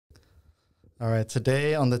All right,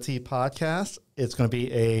 today on the T podcast, it's going to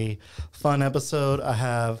be a fun episode. I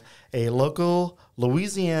have a local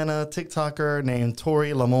Louisiana TikToker named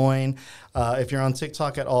Tory Lemoine. If you're on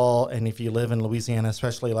TikTok at all, and if you live in Louisiana,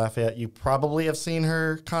 especially Lafayette, you probably have seen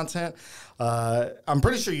her content. I'm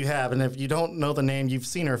pretty sure you have, and if you don't know the name, you've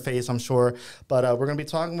seen her face, I'm sure. But we're going to be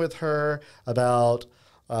talking with her about,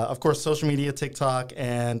 of course, social media, TikTok,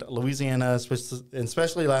 and Louisiana,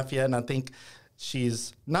 especially Lafayette. And I think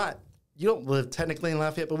she's not... You don't live technically in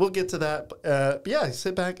Lafayette, but we'll get to that. But yeah,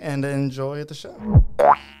 sit back and enjoy the show.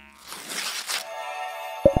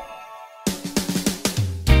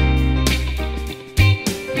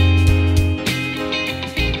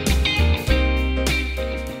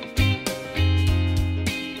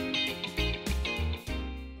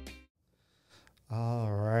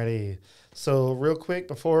 Alrighty. So real quick,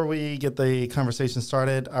 before we get the conversation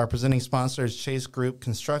started, our presenting sponsor is Chase Group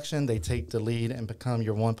Construction. They take the lead and become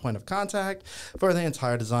your one point of contact for the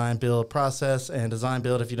entire design build process. And design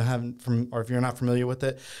build, if you don't have, or if you're not familiar with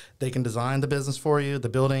it, they can design the business for you, the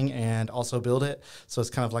building, and also build it. So it's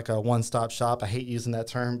kind of like a one-stop shop. I hate using that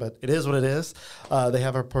term, but it is what it is. They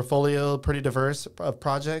have a portfolio pretty diverse of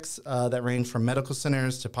projects that range from medical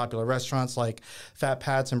centers to popular restaurants like Fat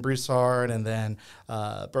Pat's and Broussard, and then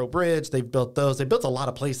Bro Bridge. They've built those. They built a lot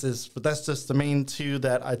of places, but that's just the main two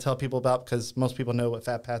that I tell people about because most people know what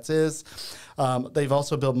Fat Pat's is. They've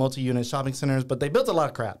also built multi-unit shopping centers, but they built a lot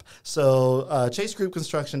of crap. So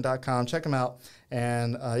chasegroupconstruction.com, check them out.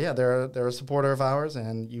 And yeah, they're a supporter of ours,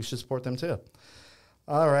 and you should support them too.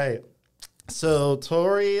 All right. So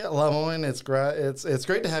Tory Lemoine, it's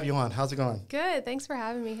great to have you on. How's it going? Good. Thanks for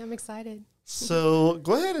having me. I'm excited. So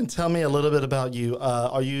go ahead and tell me a little bit about you.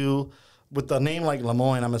 Are you... With a name like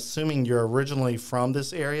Lemoine, I'm assuming you're originally from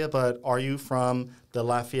this area, but are you from the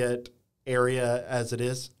Lafayette area as it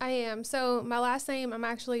is? I am. So my last name, I'm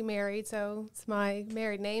actually married, so it's my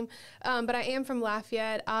married name. But I am from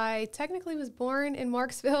Lafayette. I technically was born in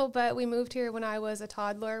Marksville, but we moved here when I was a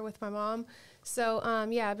toddler with my mom. So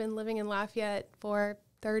yeah, I've been living in Lafayette for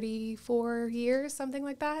 34 years, something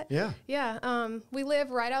like that. Yeah. Yeah. We live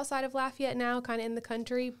right outside of Lafayette now, kind of in the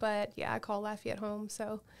country, but yeah, I call Lafayette home,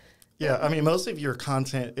 so... Yeah, I mean, most of your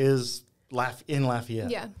content is in Lafayette.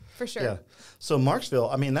 Yeah, for sure. Yeah. So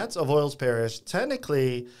Marksville, I mean, that's Avoyelles Parish.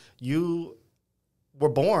 Technically, you were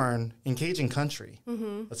born in Cajun country,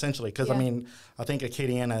 essentially, because, I mean, I think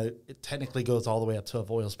Acadiana, it technically goes all the way up to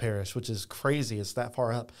Avoyelles Parish, which is crazy. It's that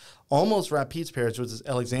far up. Almost Rapides Parish, which is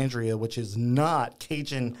Alexandria, which is not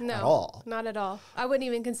Cajun at all. Not at all. I wouldn't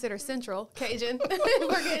even consider Central Cajun,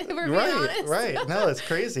 if we're being honest. Right. No, it's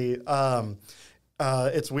crazy.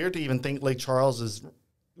 It's weird to even think Lake Charles is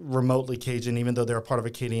remotely Cajun, even though they're a part of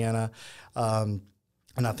Acadiana. And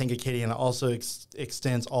I think Acadiana also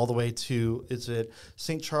extends all the way to, is it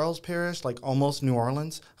St. Charles Parish, like almost New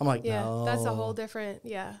Orleans? I'm like, yeah, no. that's a whole different,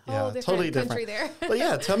 totally country different. there. But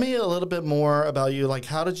yeah, tell me a little bit more about you. Like,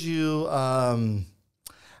 how did you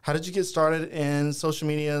get started in social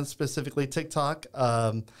media, specifically TikTok?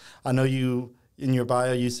 I know you... In your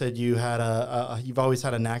bio, you said you had you've always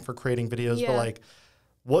had a knack for creating videos, but like,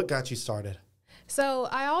 what got you started? So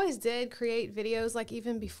I always did create videos, like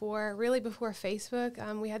even before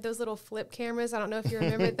Facebook. We had those little flip cameras. I don't know if you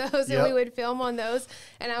remember those. And we would film on those,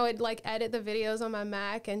 and I would like edit the videos on my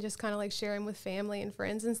Mac and just kind of like share them with family and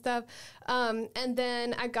friends and stuff. And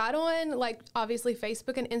then I got on like obviously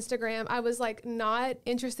Facebook and Instagram. I was like not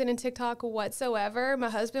interested in TikTok whatsoever. My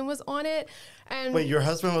husband was on it. And wait, your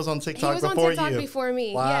husband was on TikTok before you? He was on TikTok before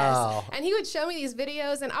me, wow. Yes. And he would show me these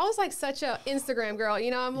videos, and I was like such a Instagram girl, you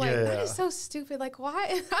know? I'm like, that is so stupid. Like, why?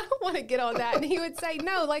 I don't want to get on that. And he would say,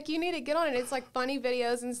 no, like, you need to get on it. It's like funny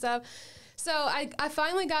videos and stuff. So I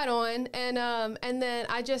finally got on, and then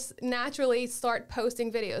I just naturally start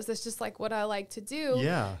posting videos. That's just like what I like to do.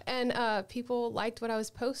 Yeah. And people liked what I was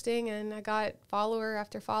posting, and I got follower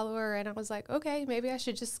after follower, and I was like, okay, maybe I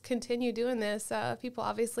should just continue doing this. People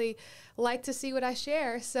obviously like to see what I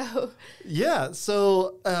share, so. Yeah,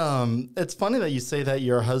 so it's funny that you say that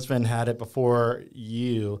your husband had it before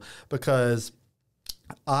you, because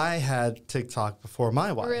I had TikTok before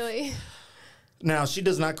my wife. Really? Now, she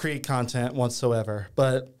does not create content whatsoever,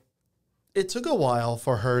 but it took a while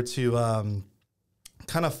for her to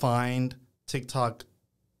kind of find TikTok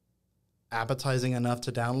appetizing enough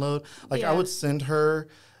to download. Like, I would send her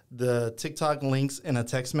the TikTok links in a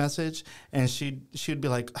text message, and she'd be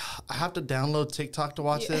like, I have to download TikTok to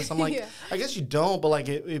watch this. I'm like, I guess you don't, but like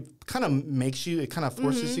it kind of makes you, it kind of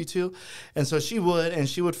forces you to. And so she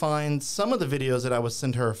would find some of the videos that I would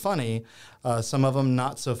send her funny, some of them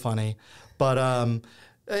not so funny. But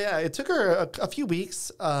Yeah, it took her a few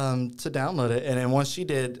weeks to download it. And then once she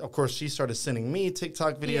did, of course, she started sending me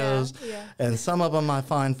TikTok videos. Yeah. And some of them I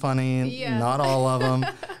find funny, not all of them.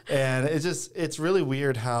 And it's really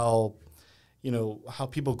weird how, how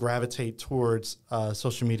people gravitate towards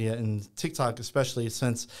social media and TikTok, especially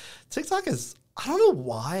since TikTok is, I don't know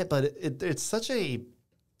why, but it's such a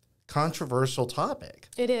controversial topic.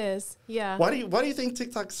 It is, yeah. Why do you think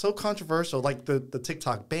TikTok's so controversial, like the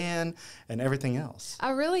TikTok ban and everything else?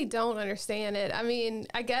 I really don't understand it. I mean,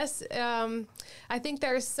 I guess I think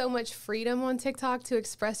there's so much freedom on TikTok to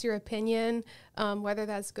express your opinion, whether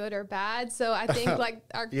that's good or bad. So I think like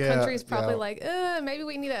our country is probably like, maybe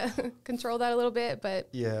we need to control that a little bit. But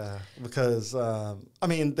yeah, because I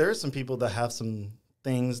mean, there are some people that have some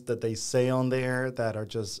things that they say on there that are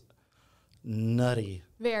just nutty.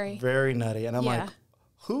 Very nutty. And I'm like,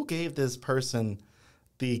 who gave this person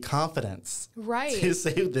the confidence to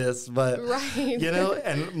say this? But,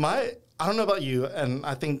 and I don't know about you, and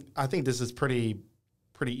I think this is pretty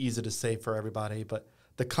easy to say for everybody, but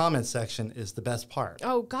the comment section is the best part.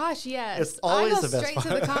 Oh, gosh, yes. It's always the best part. I go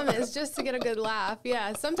straight to the comments just to get a good laugh.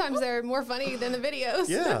 Yeah, sometimes they're more funny than the videos.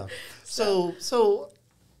 Yeah. So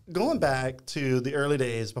going back to the early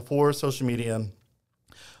days before social media,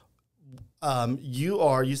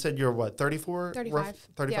 you said you're what, 34? 35.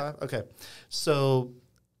 35? Yep. Okay. So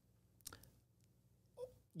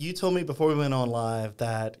you told me before we went on live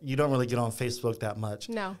that you don't really get on Facebook that much.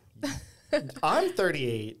 No. I'm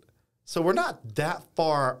 38, so we're not that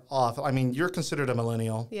far off. I mean, you're considered a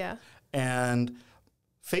millennial. Yeah. And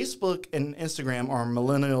Facebook and Instagram are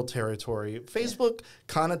millennial territory. Facebook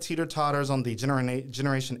kind of teeter-totters on the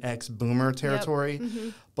Generation X boomer territory. Yep. Mm-hmm.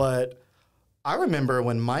 But I remember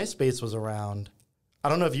when MySpace was around. I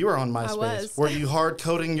don't know if you were on MySpace. I was. Were you hard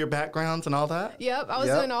coding your backgrounds and all that? Yep, I was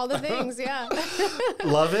doing all the things, yeah.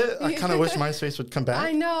 Love it. I kind of wish MySpace would come back.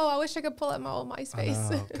 I know. I wish I could pull up my old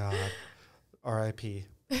MySpace. Oh, God. R.I.P.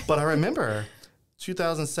 But I remember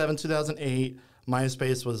 2007, 2008,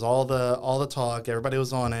 MySpace was all the talk. Everybody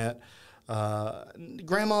was on it.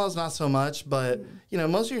 Grandma's not so much, but,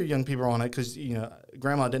 most of your young people are on it because,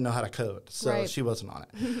 Grandma didn't know how to code, so she wasn't on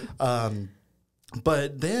it.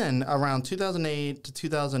 But then around 2008 to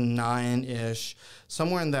 2009-ish,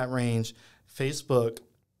 somewhere in that range, Facebook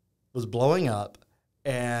was blowing up,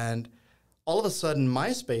 and all of a sudden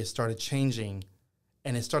MySpace started changing,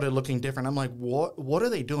 and it started looking different. I'm like, what are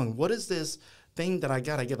they doing? What is this thing that I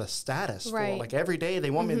gotta give a status for? Like every day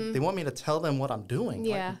they want me to tell them what I'm doing.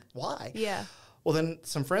 Yeah. Like, why? Yeah. Well, then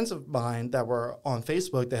some friends of mine that were on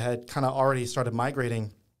Facebook that had kind of already started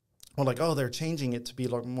migrating were like, oh, they're changing it to be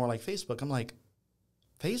more like Facebook. I'm like,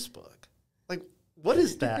 Facebook? Like, what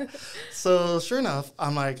is that? So sure enough,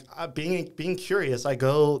 I'm like, being curious, I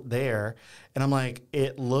go there, and I'm like,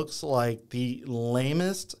 it looks like the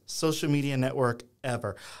lamest social media network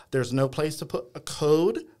ever. There's no place to put a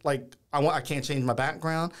code. Like, I can't change my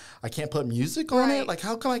background. I can't put music on it. Like,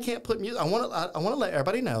 how come I can't put music? I want to let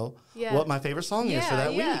everybody know what my favorite song is for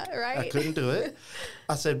that week. Right. I couldn't do it.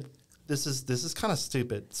 I said, this is kind of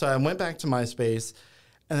stupid. So I went back to MySpace,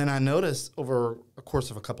 and then I noticed over a course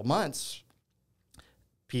of a couple months,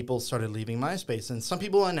 people started leaving MySpace. And some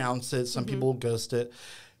people announced it, some people ghost it.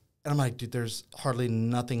 And I'm like, dude, there's hardly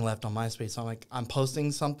nothing left on MySpace. I'm like, I'm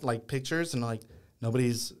posting something like pictures, and like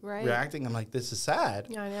nobody's reacting. I'm like, this is sad.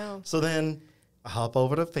 I know. So then I hop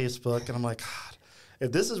over to Facebook, and I'm like, God,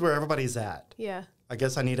 if this is where everybody's at, I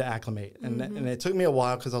guess I need to acclimate. And it took me a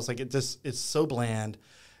while because I was like, it's so bland.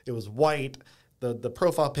 It was white. The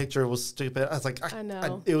profile picture was stupid. I was like, I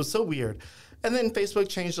know. It was so weird. And then Facebook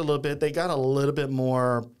changed a little bit. They got a little bit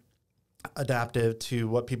more adaptive to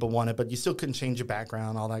what people wanted, but you still couldn't change your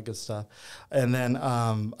background, all that good stuff. And then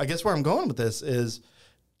I guess where I'm going with this is,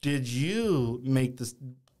 did you make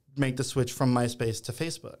the switch from MySpace to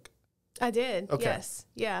Facebook? I did. Okay. Yes.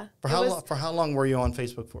 Yeah. For how long were you on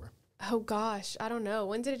Facebook for? Oh, gosh. I don't know.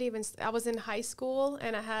 When did it even I was in high school,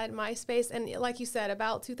 and I had MySpace. And like you said,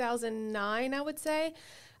 about 2009, I would say,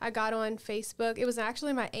 I got on Facebook. It was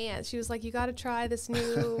actually my aunt. She was like, you got to try this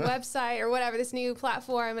new website or whatever, this new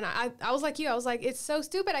platform. And I was like you. I was like, it's so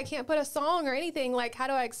stupid. I can't put a song or anything. Like, how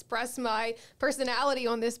do I express my personality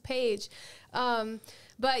on this page?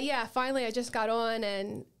 But yeah, finally I just got on,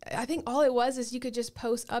 and I think all it was is you could just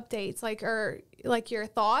post updates, like your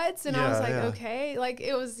thoughts. And I was like, okay, like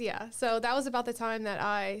it was, So that was about the time that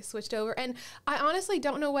I switched over. And I honestly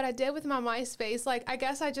don't know what I did with my MySpace. Like, I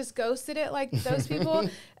guess I just ghosted it like those people.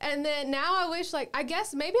 And then now I wish, I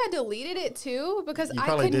guess maybe I deleted it too, because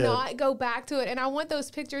I could not go back to it. And I want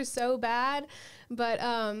those pictures so bad. But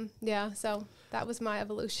so that was my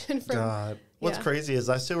evolution from. God. What's crazy is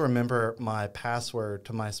I still remember my password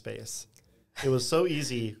to MySpace. It was so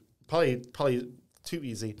easy, probably too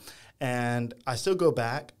easy. And I still go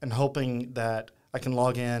back and hoping that I can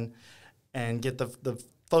log in and get the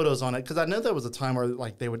photos on it. Because I know there was a time where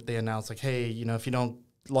like they announced like, hey, you know, if you don't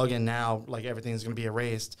log in now, like everything's going to be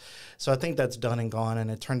erased. So I think that's done and gone.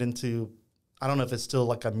 And it turned into, I don't know if it's still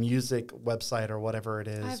like a music website or whatever it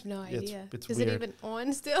is. I have no idea. It's is weird. it even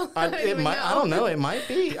on still? I don't know. It might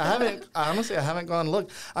be. Honestly, I haven't gone and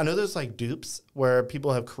looked. I know there's like dupes where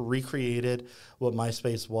people have recreated what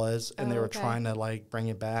MySpace was and they were trying to like bring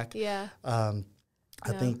it back. Yeah. I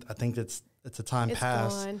think it's a time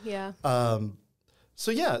past. Gone. Yeah.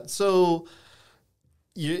 So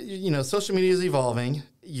you know, social media is evolving.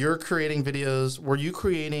 You're creating videos. Were you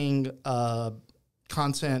creating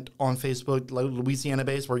content on Facebook,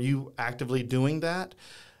 Louisiana-based? Were you actively doing that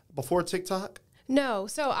before TikTok? No.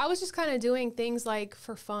 So I was just kind of doing things like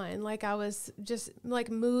for fun. Like I was just like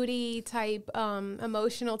moody type,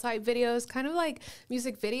 emotional type videos, kind of like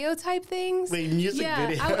music video type things. Wait, music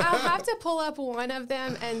video? I'll have to pull up one of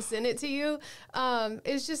them and send it to you.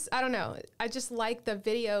 It's just, I don't know. I just like the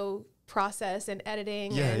video process and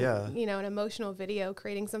editing and you know, an emotional video,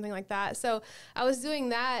 creating something like that. So I was doing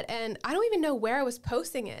that and I don't even know where I was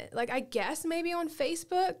posting it. Like I guess maybe on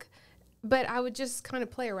Facebook, but I would just kind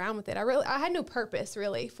of play around with it. I had no purpose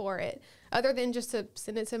really for it other than just to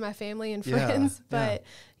send it to my family and friends. But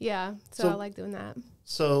so I like doing that.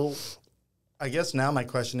 So I guess now my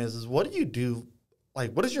question is what do you do?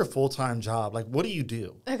 Like, what is your full-time job? Like, what do you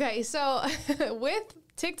do? Okay. So with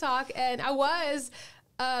TikTok, and I was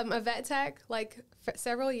a vet tech like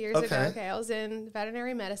several years ago. Okay, I was in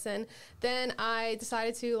veterinary medicine. Then I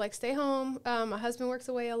decided to like stay home. My husband works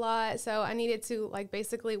away a lot, so I needed to like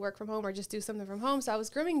basically work from home or just do something from home. So I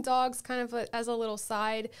was grooming dogs kind of as a little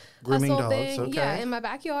side hustle thing. Yeah, in my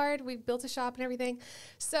backyard. We built a shop and everything.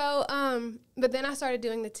 So, but then I started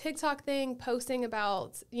doing the TikTok thing, posting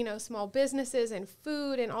about, you know, small businesses and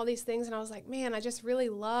food and all these things. And I was like, man, I just really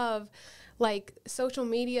love like social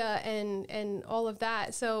media and all of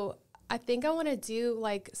that. So I think I want to do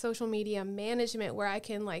like social media management where I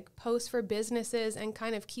can like post for businesses and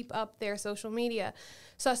kind of keep up their social media.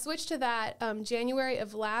 So I switched to that January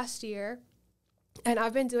of last year, and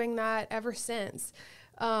I've been doing that ever since.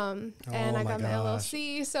 And I got my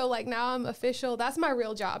LLC. So like now I'm official. That's my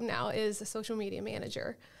real job now, is a social media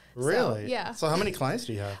manager. Really? So, yeah. So how many clients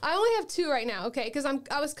do you have? I only have 2 right now. Okay. Cause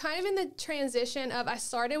I was kind of in the transition of, I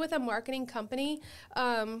started with a marketing company,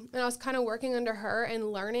 and I was kind of working under her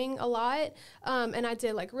and learning a lot. And I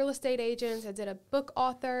did like real estate agents. I did a book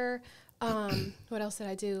author. What else did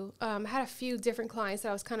I do? I had a few different clients that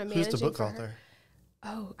I was kind of managing. Who's the book author?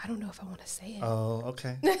 Oh, I don't know if I want to say it. Oh,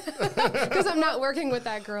 okay. Because I'm not working with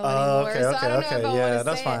that girl anymore. So I don't know if I want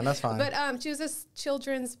to say it. That's fine. But she was a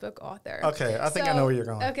children's book author. Okay, I think I know where you're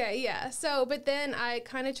going. Okay, yeah. So, but then I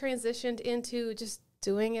kind of transitioned into just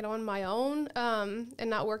doing it on my own and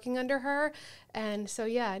not working under her. And so,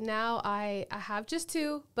 yeah, now I have just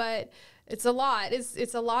 2, but it's a lot.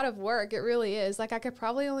 It's a lot of work. It really is. Like I could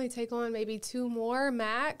probably only take on maybe 2 more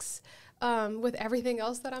max. With everything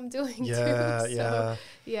else that I'm doing too. So,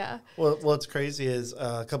 yeah. Well, what's crazy is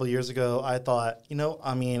a couple of years ago, I thought, you know,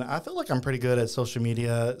 I mean, I feel like I'm pretty good at social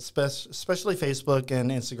media, especially Facebook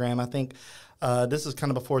and Instagram. I think this is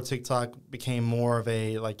kind of before TikTok became more of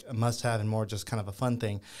a must-have and more just kind of a fun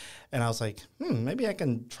thing. And I was like, maybe I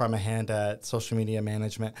can try my hand at social media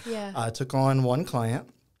management. Yeah. I took on 1 client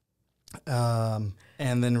and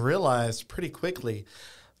then realized pretty quickly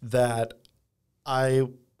that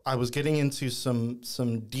I was getting into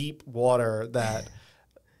some deep water that,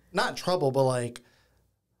 not trouble, but like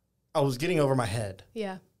I was getting over my head.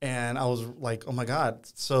 Yeah. And I was like, oh my God,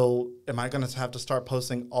 so am I going to have to start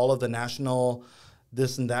posting all of the national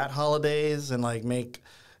this and that holidays and like make,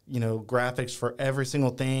 you know, graphics for every single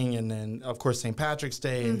thing? And then of course, St. Patrick's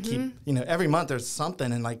Day and keep, you know, every month there's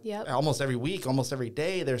something, and like almost every week, almost every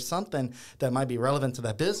day, there's something that might be relevant to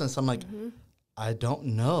that business. I'm like, I don't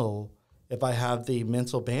know if I have the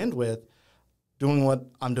mental bandwidth doing what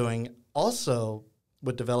I'm doing also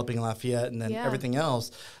with developing Lafayette and then everything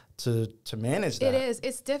else to manage that. It is.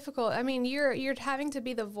 It's difficult. I mean, you're having to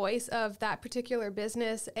be the voice of that particular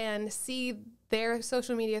business and see their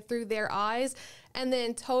social media through their eyes. And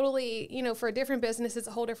then totally, you know, for a different business, it's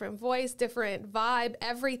a whole different voice, different vibe,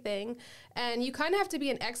 everything. And you kind of have to be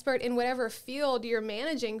an expert in whatever field you're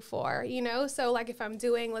managing for, you know? So like if I'm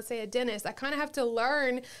doing, let's say, a dentist, I kind of have to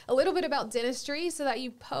learn a little bit about dentistry so that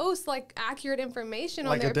you post like accurate information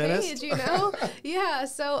on their page, you know? Yeah.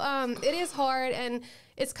 So it is hard, and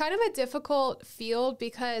it's kind of a difficult field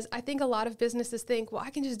because I think a lot of businesses think, well, I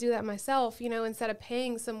can just do that myself, you know, instead of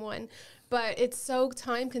paying someone. But it's so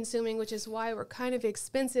time consuming, which is why we're kind of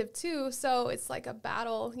expensive too. So it's like a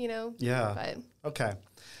battle, you know? Yeah. But. Okay.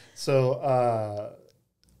 So,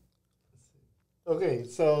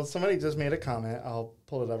 so somebody just made a comment. I'll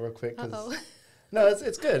pull it up real quick. No,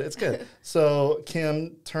 it's good. It's good. So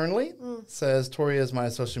Kim Turnley says, Tory is my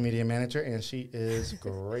social media manager, and she is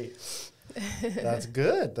great. That's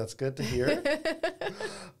good. That's good to hear.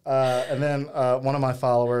 And then one of my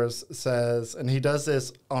followers says, and he does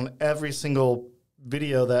this on every single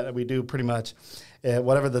video that we do pretty much,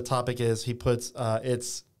 whatever the topic is, he puts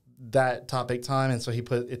it's that topic time, and so he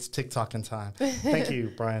put it's TikToking time. Thank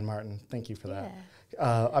you, Brian Martin. Thank you for that.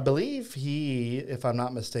 I believe he, if I'm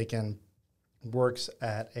not mistaken, works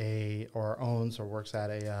at owns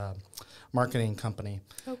a marketing company.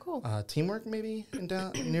 Oh, cool. Teamwork, maybe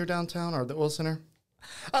near downtown or the Oil Center.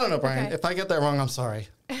 I don't know, Brian. Okay. If I get that wrong, I'm sorry.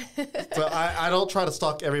 So I don't try to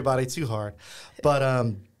stalk everybody too hard,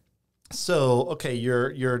 but so okay,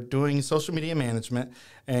 you're doing social media management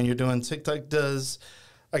and you're doing TikTok.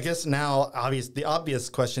 I guess now, the obvious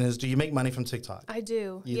question is, do you make money from TikTok? I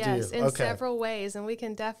do. You yes, do. in Okay. several ways, and we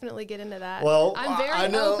can definitely get into that. Well, I'm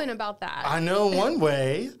very open about that. I know one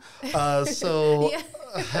way. So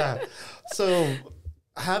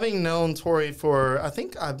having known Tory for, I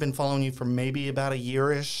think I've been following you for maybe about a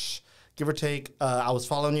year-ish, give or take. I was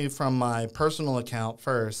following you from my personal account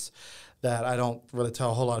first that I don't really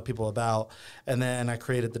tell a whole lot of people about. And then I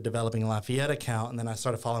created the Developing Lafayette account, and then I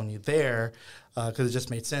started following you there because it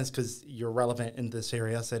just made sense because you're relevant in this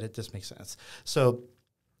area. I said it just makes sense. So,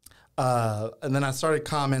 and then I started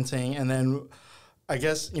commenting, and then I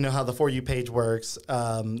guess you know how the For You page works.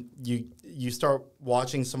 You start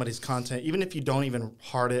watching somebody's content, even if you don't even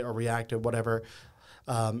heart it or react or whatever,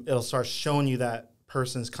 it'll start showing you that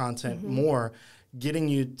person's content more, getting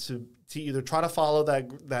you to either try to follow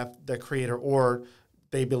that creator, or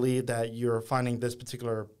they believe that you're finding this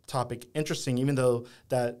particular topic interesting, even though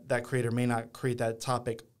that creator may not create that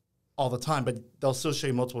topic all the time, but they'll still show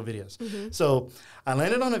you multiple videos. So I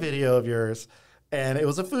landed on a video of yours, and it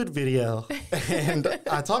was a food video. And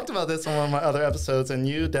I talked about this on one of my other episodes, and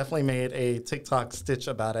you definitely made a TikTok stitch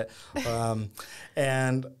about it.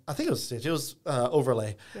 And I think it was stitch. It was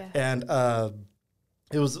overlay. Yeah. And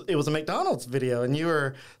it was a McDonald's video, and you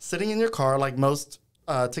were sitting in your car like most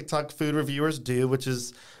TikTok food reviewers do, which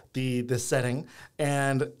is the setting,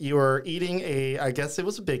 and you were eating I guess it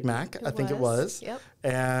was a Big Mac. I think it was. Yep.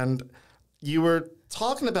 And you were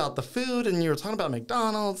talking about the food, and you were talking about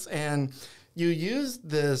McDonald's, and you used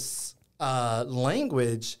this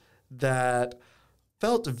language that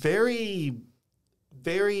felt very,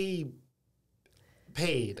 very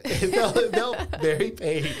paid. It felt very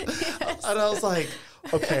paid. Yes. And I was like,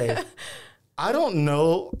 okay, I don't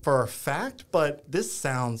know for a fact, but this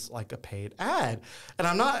sounds like a paid ad. And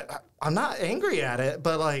I'm not angry at it,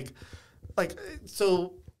 but like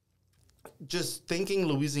so just thinking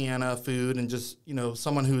Louisiana food, and just, you know,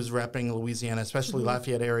 someone who's repping Louisiana, especially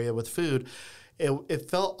Lafayette area with food, it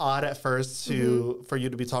felt odd at first for you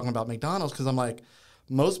to be talking about McDonald's, because I'm like,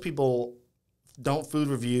 most people don't food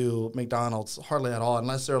review McDonald's hardly at all,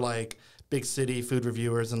 unless they're like big city food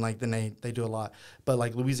reviewers, and like then they do a lot. But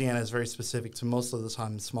like Louisiana is very specific to most of the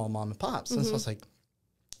time small mom and pops. And so I was like,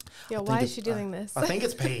 yeah, why is she doing this? I think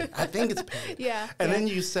it's paid. I think it's paid. Yeah. And then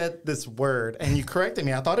you said this word, and you corrected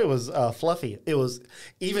me. I thought it was fluffy. It was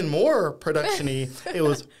even more production-y. It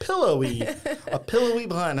was pillowy, a pillowy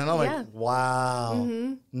bun. And I'm like, wow,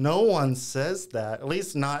 no one says that, at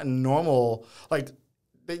least not in normal, like,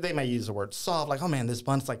 they may use the word soft, like, oh man, this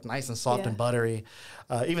bun's like nice and soft and buttery.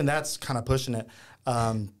 Even that's kind of pushing it.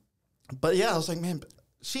 But yeah, I was like, man,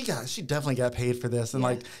 she definitely got paid for this. And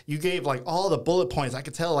like, you gave like all the bullet points. I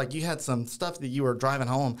could tell like you had some stuff that you were driving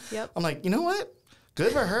home. Yep. I'm like, you know what?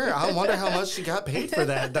 Good for her. I wonder how much she got paid for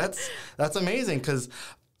that. That's amazing, because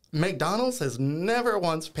McDonald's has never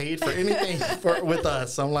once paid for anything with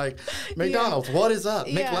us. I'm like, McDonald's, what is up?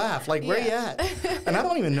 McLaugh, like, where you at? And I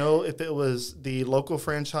don't even know if it was the local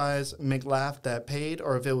franchise McLaugh that paid,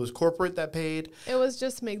 or if it was corporate that paid. It was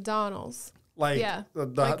just McDonald's. Like, yeah,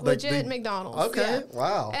 like legit McDonald's. Okay, yeah.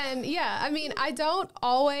 wow. And yeah, I mean, I don't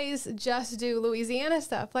always just do Louisiana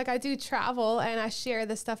stuff. Like I do travel and I share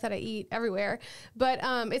the stuff that I eat everywhere. But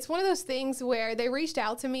it's one of those things where they reached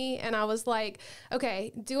out to me and I was like,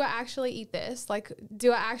 okay, do I actually eat this? Like,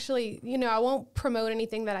 do I actually, I won't promote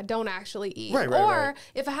anything that I don't actually eat. Or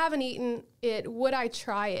if I haven't eaten it, would I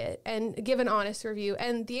try it and give an honest review?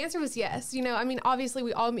 And the answer was yes. I mean, obviously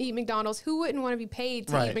we all eat McDonald's. Who wouldn't want to be paid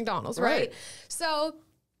to eat McDonald's, right? So,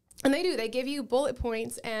 and they give you bullet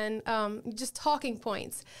points and just talking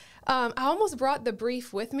points. I almost brought the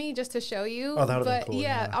brief with me just to show you. Oh, that would be cool.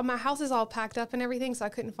 Yeah, my house is all packed up and everything, so I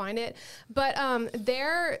couldn't find it. But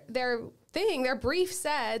their brief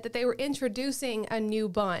said that they were introducing a new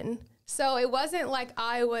bun. So it wasn't like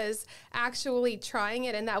I was actually trying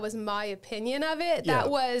it and that was my opinion of it. Yeah. That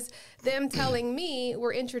was them telling me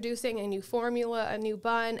we're introducing a new formula, a new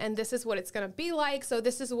bun, and this is what it's going to be like. So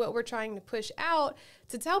this is what we're trying to push out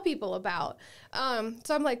to tell people about.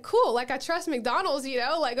 So I'm like, cool. Like I trust McDonald's,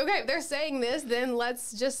 like, okay, if they're saying this, then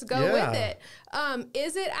let's just go with it.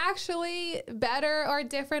 Is it actually better or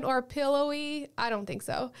different or pillowy? I don't think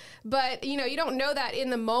so. But, you don't know that in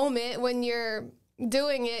the moment when you're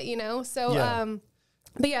doing it, so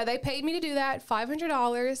but yeah, they paid me to do that,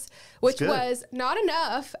 $500, which was not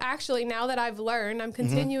enough actually. Now that I've learned, I'm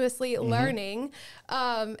continuously learning,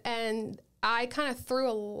 and I kind of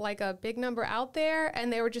threw a big number out there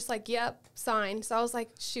and they were just like, yep, signed. So I was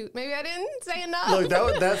like, shoot, maybe I didn't say enough.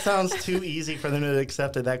 Look, that sounds too easy for them to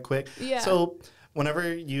accept it that quick. Yeah. So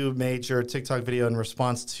whenever you made your TikTok video in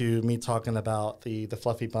response to me talking about the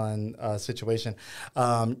fluffy bun situation,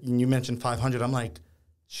 you mentioned 500. I'm like,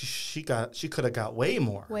 she could have got way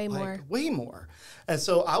more. Way more. And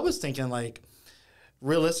so I was thinking like,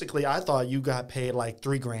 realistically, I thought you got paid like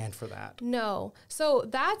 $3,000 for that. No. So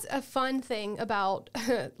that's a fun thing about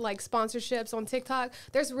like sponsorships on TikTok.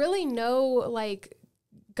 There's really no like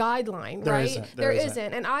guideline, right? There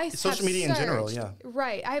isn't. And I social media in general, yeah.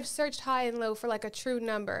 Right. I have searched high and low for like a true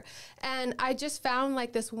number. And I just found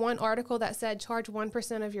like this one article that said charge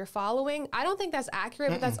 1% of your following. I don't think that's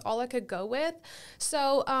accurate, but that's all I could go with.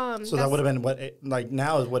 So so that would have been what, like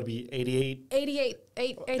now would it be $888,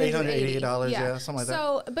 yeah, something like that.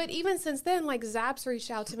 So, but even since then, like Zapp's reached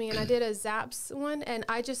out to me and I did a Zapp's one and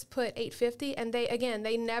I just put $850 and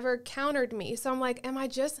they never countered me. So I'm like, am I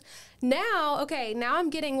just now I'm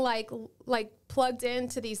getting like plugged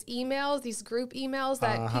into these emails, these group emails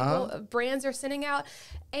that brands are sending out,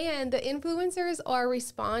 and the influencers are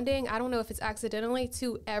responding. I don't know if it's accidentally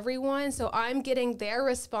to everyone, so I'm getting their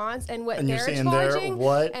response and what they're charging.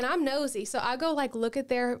 And I'm nosy, so I go like look at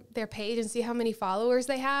their page and see how many followers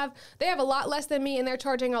they have. They have a lot less than me, and they're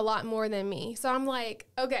charging a lot more than me. So I'm like,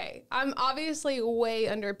 okay, I'm obviously way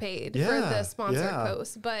underpaid for the sponsored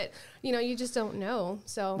post, but you just don't know.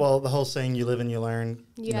 So well, the whole saying, "You live and you learn."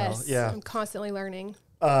 Yes, I'm constantly learning.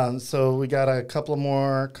 So we got a couple of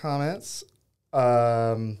more comments.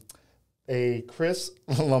 A Chris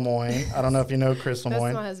Lemoine. I don't know if you know Chris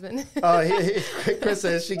Lemoine. That's my husband. Chris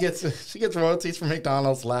says she gets royalties from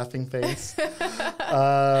McDonald's. Laughing face.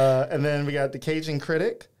 And then we got the Cajun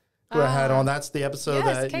Critic, who I had on. That's the episode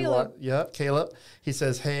that Caleb. you watched. Yep, Caleb. He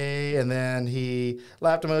says hey, and then he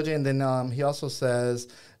laughed emoji, and then he also says,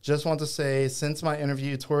 just want to say, since my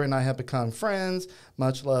interview, Tory and I have become friends.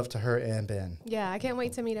 Much love to her and Ben. Yeah, I can't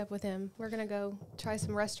wait to meet up with him. We're going to go try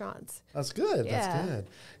some restaurants. That's good. Yeah. That's good.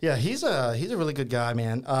 Yeah, he's a really good guy,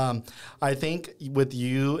 man. I think with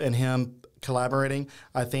you and him collaborating,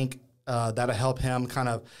 I think that'll help him kind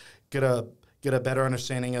of get a better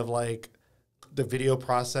understanding of like the video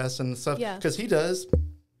process and stuff. Yeah. Because he does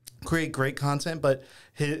create great content, but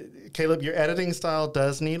Caleb, your editing style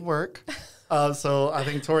does need work. So I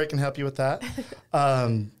think Tory can help you with that.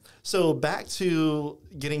 So back to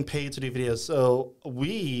getting paid to do videos. So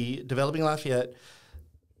we, Developing Lafayette,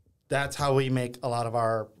 that's how we make a lot of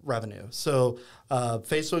our revenue. So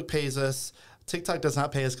Facebook pays us. TikTok does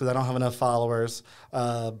not pay us because I don't have enough followers.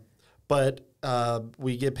 But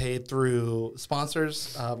we get paid through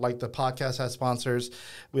sponsors, like the podcast has sponsors.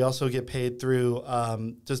 We also get paid through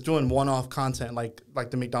just doing one-off content, like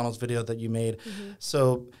the McDonald's video that you made. Mm-hmm.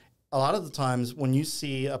 So a lot of the times when you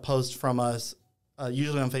see a post from us,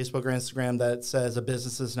 usually on Facebook or Instagram, that says a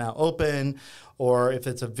business is now open, or if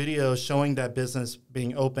it's a video showing that business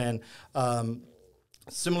being open,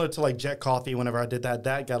 similar to like Jet Coffee, whenever I did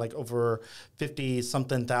that got like over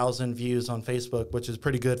 50-something thousand views on Facebook, which is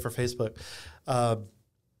pretty good for Facebook.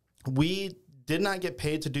 We did not get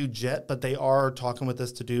paid to do Jet, but they are talking with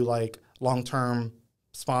us to do like long-term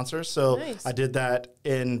sponsors. So nice. I did that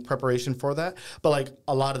in preparation for that. But like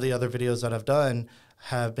a lot of the other videos that I've done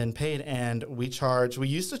have been paid, and we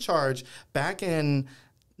used to charge back in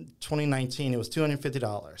 2019, it was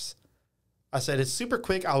 $250. I said, it's super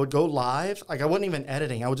quick. I would go live. Like, I wasn't even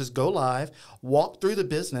editing. I would just go live, walk through the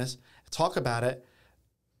business, talk about it,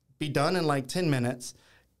 be done in like 10 minutes,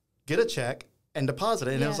 get a check, and deposit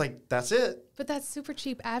it. And it was like, that's it. But that's super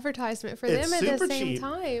cheap advertisement for them at the same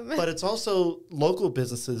time. But it's also local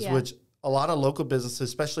businesses, which a lot of local businesses,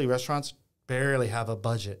 especially restaurants, barely have a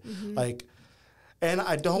budget. Like, and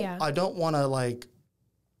I don't want to like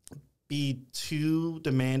be too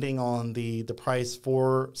demanding on the price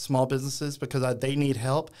for small businesses because they need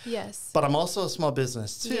help. Yes. But I'm also a small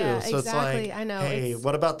business too. Yeah, so exactly. It's like, I know. Hey,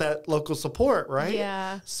 what about that local support, right?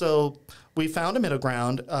 Yeah. So we found a middle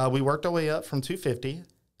ground. We worked our way up from 250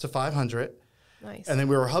 to 500. Nice. And then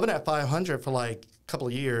we were hubbing at 500 for like a couple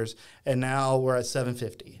of years. And now we're at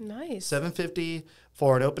 750. Nice. 750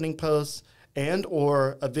 for an opening post and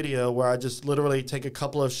or a video where I just literally take a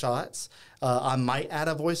couple of shots. I might add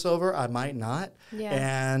a voiceover, I might not. Yeah.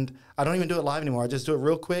 And I don't even do it live anymore. I just do it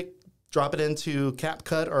real quick, drop it into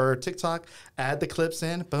CapCut or TikTok, add the clips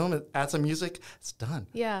in, boom, add some music, it's done.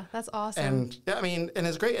 Yeah, that's awesome. And yeah, I mean, and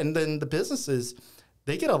it's great. And then the businesses,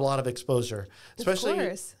 they get a lot of exposure,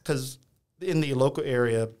 especially because in the local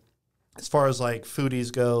area, as far as like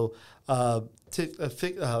foodies go, I'm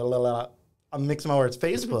mixing my words,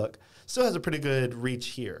 Facebook still has a pretty good reach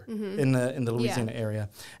here in the Louisiana area.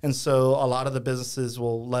 And so a lot of the businesses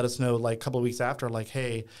will let us know like a couple of weeks after, like,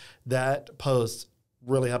 hey, that post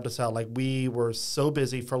really helped us out. Like, we were so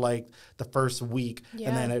busy for like the first week. Yeah.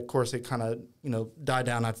 And then of course it kind of, died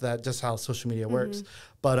down after that, just how social media works.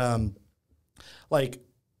 But like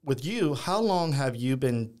with you, how long have you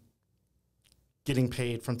been getting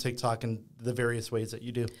paid from TikTok and the various ways that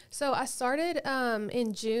you do? So I started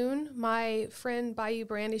in June. My friend Bayou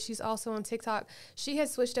Brandy, she's also on TikTok. She had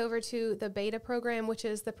switched over to the beta program, which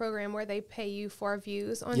is the program where they pay you for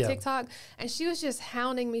views on TikTok. And she was just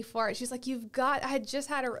hounding me for it. She's like, I had just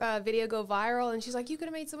had a video go viral, and she's like, you could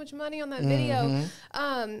have made so much money on that video.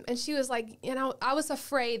 And she was like, I was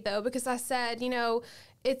afraid though, because I said,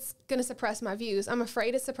 it's going to suppress my views. I'm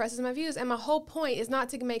afraid it suppresses my views. And my whole point is not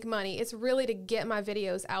to make money. It's really to get my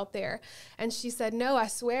videos out there. And she said, no, I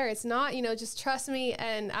swear it's not, just trust me.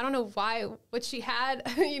 And I don't know what she had,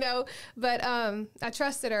 but I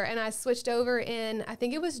trusted her, and I switched over in, I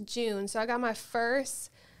think it was June. So I got my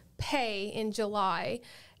first pay in July.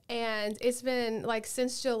 And it's been like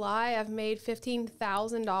since July, I've made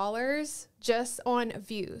 $15,000 just on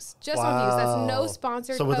views. Just on views. That's no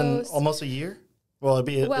sponsored posts. So within almost a year? Well, it'll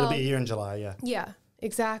be a year in July, yeah. Yeah,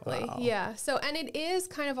 exactly. Wow. Yeah. So, and it is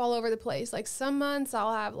kind of all over the place. Like some months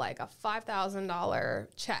I'll have like a $5,000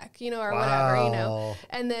 check, or whatever,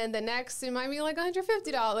 And then the next it might be like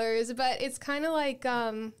 $150. But it's kind of like,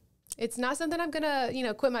 it's not something I'm going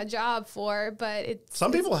to, quit my job for, but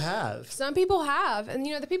Some people have. And,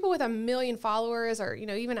 the people with 1 million followers or,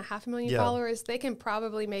 even 500,000 followers, they can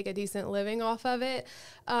probably make a decent living off of it.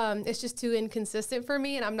 It's just too inconsistent for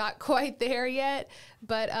me, and I'm not quite there yet.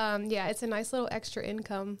 But, it's a nice little extra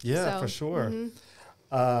income. Yeah, for sure.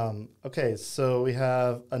 Okay, so we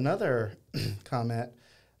have another comment.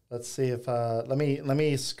 Let's see if, let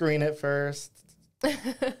me screen it first.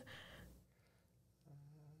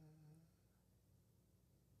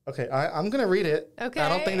 Okay, I'm going to read it. Okay. I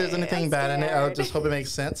don't think there's anything bad in it. I just hope it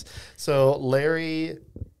makes sense. So, Larry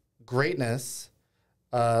Greatness.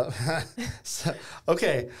 Okay,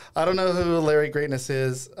 I don't know who Larry Greatness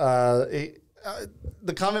is. The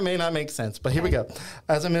comment may not make sense, but here we go.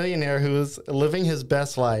 As a millionaire who is living his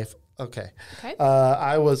best life. Okay.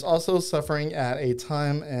 I was also suffering at a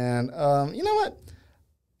time, and you know what?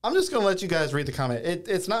 I'm just going to let you guys read the comment.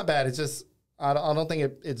 It's not bad. It's just, I don't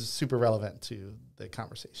think it's super relevant to the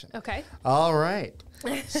conversation. Okay. All right.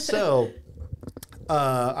 So,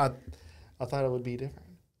 I thought it would be different.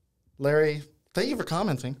 Larry, thank you for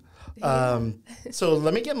commenting. Yeah. So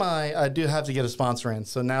let me get I do have to get a sponsor in.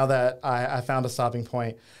 So now that I found a stopping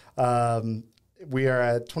point, we are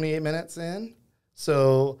at 28 minutes in.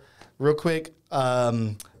 So real quick,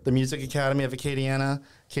 the Music Academy of Acadiana,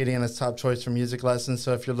 Acadiana's top choice for music lessons.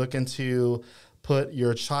 So if you're looking to put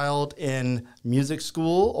your child in music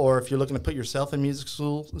school, or if you're looking to put yourself in music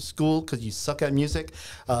school because you suck at music,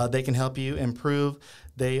 they can help you improve.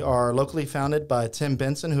 They are locally founded by Tim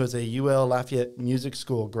Benson, who is a UL Lafayette Music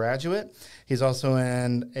School graduate. He's also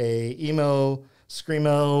in a emo,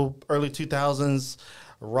 screamo, early 2000s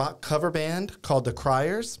rock cover band called The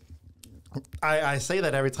Criers. I say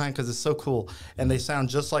that every time because it's so cool, and they sound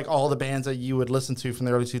just like all the bands that you would listen to from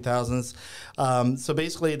the early 2000s. So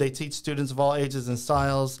basically, they teach students of all ages and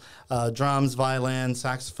styles, drums, violin,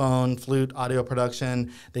 saxophone, flute, audio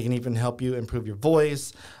production. They can even help you improve your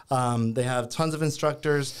voice. They have tons of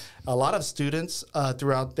instructors, a lot of students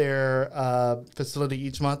throughout their facility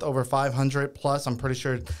each month, over 500 plus. I'm pretty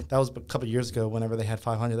sure that was a couple of years ago whenever they had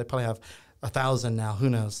 500. They probably have 1,000 now, who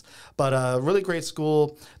knows? But really great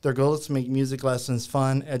school. Their goal is to make music lessons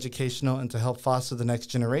fun, educational, and to help foster the next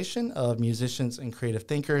generation of musicians and creative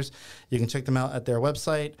thinkers. You can check them out at their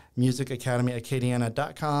website,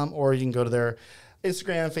 musicacademyacadiana.com, or you can go to their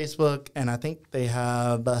Instagram, Facebook, and I think they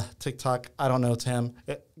have TikTok. I don't know, Tim.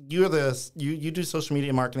 You do social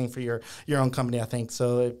media marketing for your own company, I think.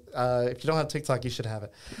 So if you don't have TikTok, you should have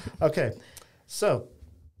it. Okay, so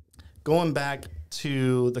going back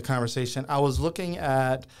to the conversation, I was looking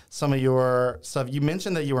at some of your stuff. You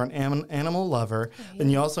mentioned that you were an animal lover,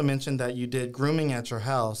 and you also mentioned that you did grooming at your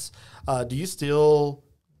house. Do you still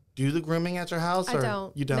do the grooming at your house? I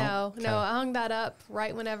don't. You don't? No, Okay. no. I hung that up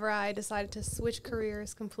right whenever I decided to switch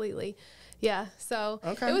careers completely. Yeah, so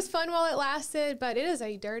it was fun while it lasted, but it is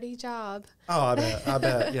a dirty job. Oh, I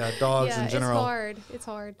bet. Yeah, dogs in general. It's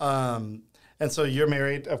hard. And so you're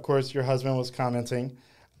married. Of course, your husband was commenting.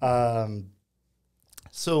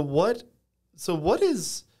 So what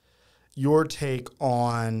is your take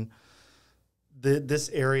on this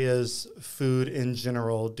area's food in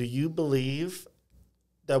general? Do you believe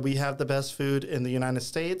that we have the best food in the United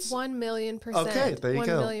States? 1,000,000%. Okay, there you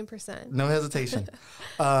go. 1,000,000%. No hesitation.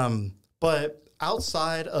 But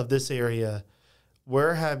outside of this area,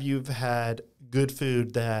 where have you had good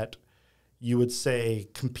food that you would say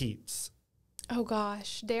competes? Oh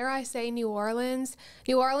gosh, dare I say New Orleans?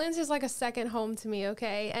 New Orleans is like a second home to me,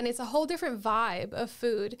 okay? And it's a whole different vibe of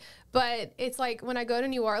food. But it's like when I go to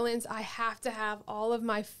New Orleans, I have to have all of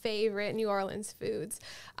my favorite New Orleans foods.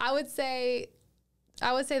 I would say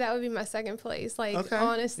that would be my second place. Like,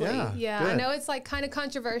 honestly. Yeah. I know it's like kind of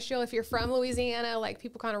controversial. If you're from Louisiana, like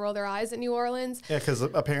people kind of roll their eyes at New Orleans. Yeah, because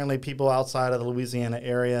apparently people outside of the Louisiana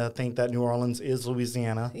area think that New Orleans is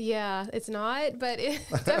Louisiana. Yeah, it's not, but it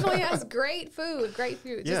definitely has great food.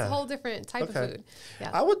 Just a whole different type of food.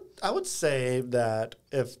 Yeah. I would say that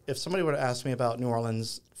if somebody were to ask me about New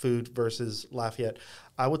Orleans food versus Lafayette,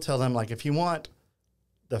 I would tell them, like, if you want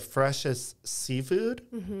the freshest seafood,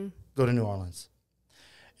 go to New Orleans.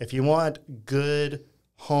 If you want good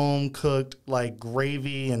home-cooked, like,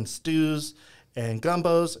 gravy and stews and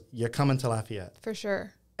gumbos, you're coming to Lafayette. For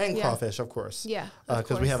sure. And crawfish, of course. Yeah,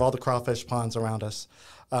 because we have all the crawfish ponds around us.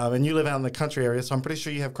 And you live out in the country area, so I'm pretty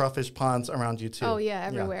sure you have crawfish ponds around you, too. Oh, yeah,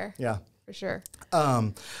 everywhere. Yeah. For sure.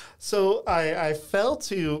 So I failed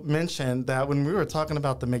to mention that when we were talking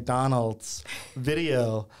about the McDonald's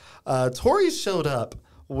video, Tory showed up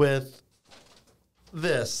with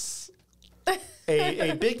this.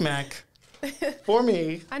 A Big Mac for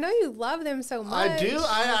me. I know you love them so much. I do.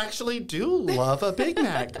 I actually do love a Big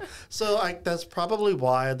Mac. So that's probably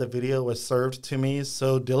why the video was served to me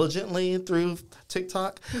so diligently through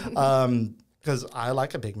TikTok. Because I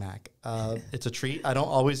like a Big Mac. It's a treat. I don't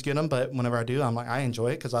always get them, but whenever I do, I'm like, I enjoy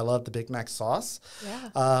it because I love the Big Mac sauce.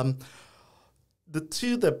 Yeah.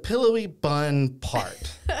 The pillowy bun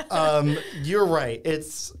part. You're right.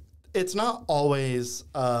 It's not always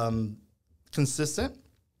consistent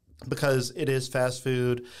because it is fast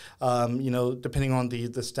food, depending on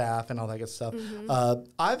the staff and all that good stuff.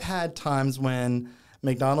 I've had times when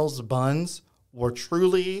McDonald's buns were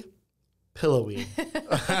truly pillowy,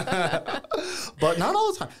 but not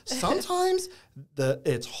all the time. Sometimes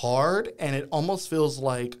it's hard and it almost feels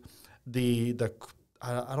like the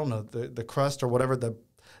crust or whatever the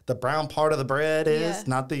brown part of the bread is,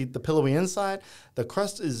 not the pillowy inside. The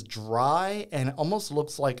crust is dry and it almost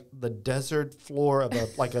looks like the desert floor of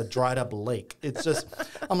a dried up lake. It's just,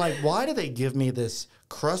 I'm like, why do they give me this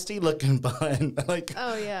crusty looking bun?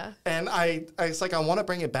 Oh yeah. And it's like, I want to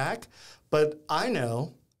bring it back, but I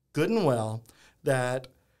know good and well that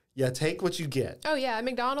you take what you get. Oh yeah, at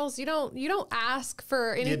McDonald's, you don't ask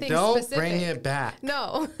for anything specific. You don't bring it back.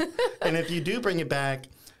 No. And if you do bring it back,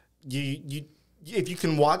 if you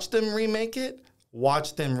can watch them remake it,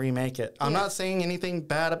 watch them remake it. I'm not saying anything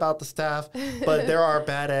bad about the staff, but there are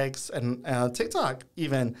bad eggs. And TikTok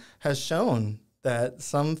even has shown that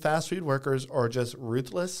some fast food workers are just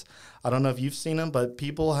ruthless. I don't know if you've seen them, but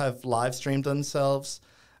people have live streamed themselves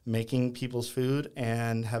making people's food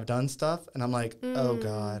and have done stuff. And I'm like, oh,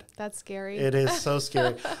 God. That's scary. It is so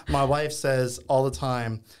scary. My wife says all the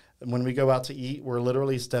time, when we go out to eat, we're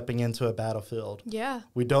literally stepping into a battlefield. Yeah.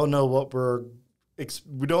 We don't know what we're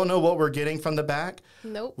we don't know what we're getting from the back.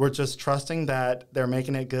 Nope. We're just trusting that they're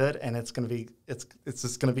making it good, and it's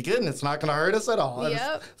just gonna be good, and it's not gonna hurt us at all.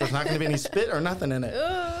 Yep. There's not gonna be any spit or nothing in it.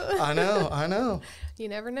 I know. You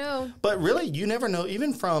never know. But really, you never know.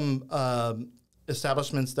 Even from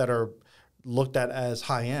establishments that are looked at as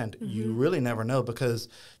high end, you really never know, because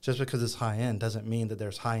just because it's high end doesn't mean that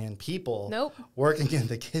there's high end people working in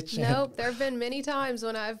the kitchen. Nope. There have been many times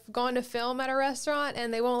when I've gone to film at a restaurant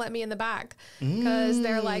and they won't let me in the back because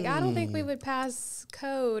they're like, I don't think we would pass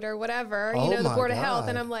code or whatever, the Board of Health.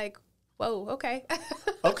 And I'm like, whoa, okay.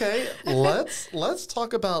 Okay, let's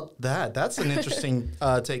talk about that. That's an interesting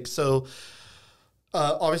take. So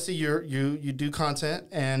obviously, you do content,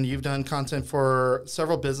 and you've done content for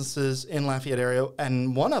several businesses in Lafayette area,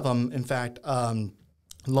 and one of them, in fact,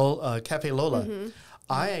 Cafe Lola.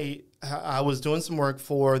 I was doing some work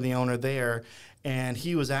for the owner there, and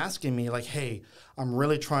he was asking me like, "Hey, I'm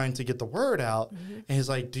really trying to get the word out," and he's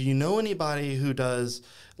like, "Do you know anybody who does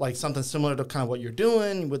like something similar to kind of what you're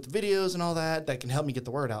doing with the videos and all that can help me get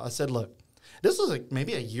the word out?" I said, "Look, this was like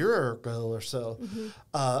maybe a year ago or so."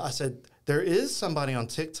 I said, there is somebody on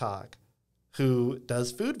TikTok who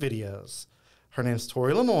does food videos. Her name's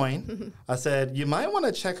Tory Lemoine. I said, you might want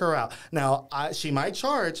to check her out. Now, she might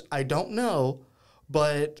charge. I don't know,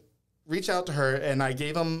 but reach out to her. And I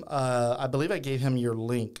gave him, I believe I gave him your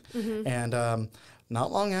link. And not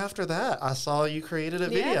long after that, I saw you created a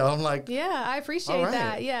video. I'm like, yeah, I appreciate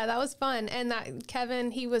that. Yeah, that was fun. And that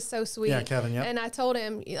Kevin, he was so sweet. Yeah, Kevin, yeah. And I told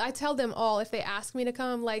him, I tell them all, if they ask me to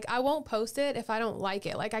come, like, I won't post it if I don't like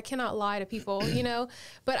it. Like, I cannot lie to people,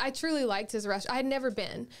 But I truly liked his restaurant. I had never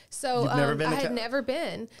been. So I had never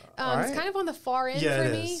been. It's kind of on the far end for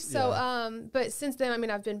me. So, but since then, I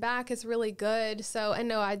mean, I've been back. It's really good. So, and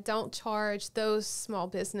no, I don't charge those small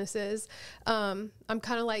businesses. I'm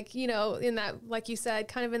kind of like, in that, like you said,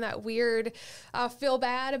 kind of in that weird, feel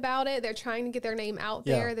bad about it. They're trying to get their name out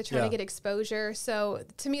there. They're trying to get exposure. So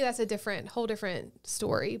to me, that's a whole different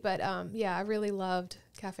story. But I really loved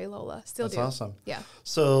Cafe Lola. Still do. That's awesome. Yeah.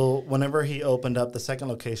 So whenever he opened up the second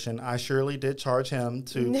location, I surely did charge him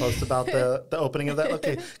to post about the opening of that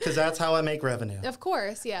location, because that's how I make revenue. Of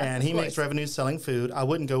course, yeah. And he makes revenue selling food. I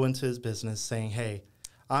wouldn't go into his business saying, hey,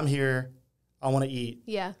 I'm here, I want to eat.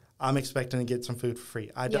 Yeah. I'm expecting to get some food for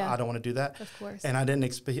free. I don't want to do that. Of course. And I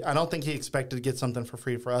don't think he expected to get something for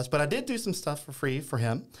free for us, but I did do some stuff for free for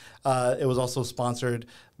him. It was also sponsored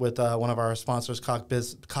with one of our sponsors,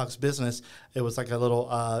 Cox Business. It was like a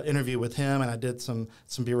little interview with him, and I did some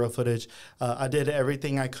B-roll footage. I did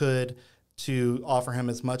everything I could to offer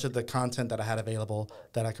him as much of the content that I had available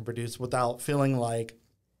that I could produce without feeling like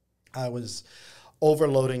I was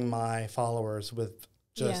overloading my followers with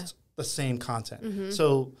just the same content.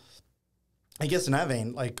 So I guess in that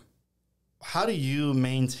vein, like, how do you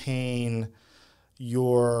maintain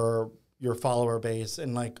your follower base,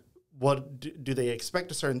 and like, what do they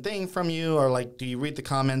expect a certain thing from you, or like, do you read the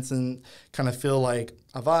comments and kind of feel like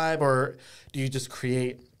a vibe, or do you just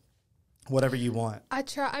create whatever you want? I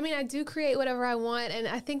try. I mean, I do create whatever I want, and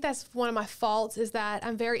I think that's one of my faults, is that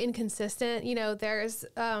I'm very inconsistent. There's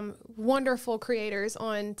wonderful creators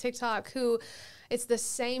on TikTok who, it's the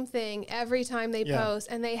same thing every time they post,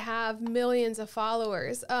 and they have millions of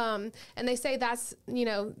followers. And they say that's,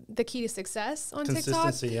 the key to success on TikTok.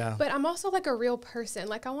 Consistency, yeah. But I'm also like a real person.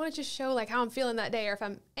 Like, I want to just show like how I'm feeling that day, or if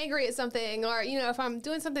I'm angry at something, or, if I'm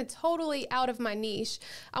doing something totally out of my niche,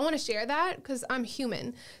 I want to share that because I'm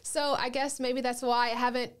human. So I guess maybe that's why I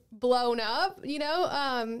haven't blown up,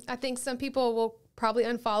 I think some people will probably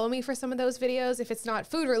unfollow me for some of those videos if it's not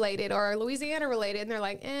food related or Louisiana related, and they're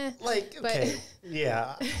like, Like, okay,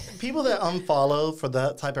 people that unfollow for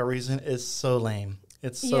that type of reason is so lame.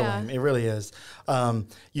 It's so lame. It really is.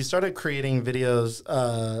 You started creating videos,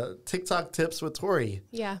 TikTok tips with Tory.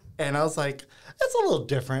 Yeah. And I was like, it's a little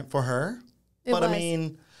different for her. I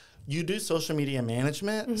mean, you do social media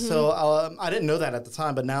management. So I didn't know that at the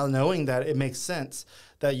time, but now knowing that, it makes sense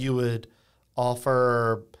that you would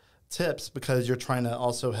offer tips, because you're trying to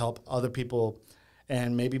also help other people,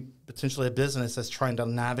 and maybe potentially a business that's trying to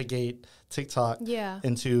navigate TikTok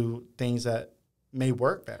into things that may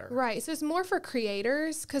work better. Right. So it's more for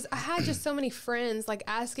creators, because I had just so many friends like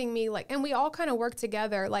asking me, like, and we all kind of work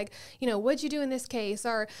together, like, what'd you do in this case?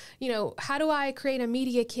 Or, how do I create a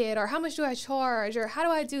media kit? Or how much do I charge? Or how do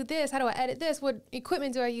I do this? How do I edit this? What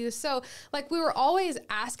equipment do I use? So like, we were always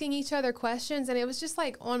asking each other questions, and it was just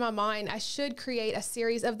like on my mind, I should create a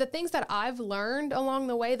series of the things that I've learned along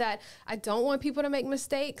the way that I don't want people to make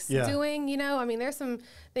mistakes doing, I mean, there's some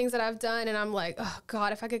things that I've done, and I'm like, oh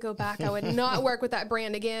God, if I could go back, I would not work work with that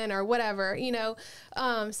brand again or whatever, you know?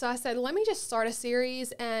 So I said, let me just start a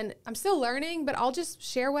series, and I'm still learning, but I'll just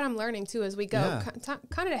share what I'm learning too as we go,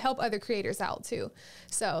 kind of to help other creators out too.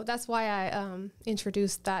 So that's why I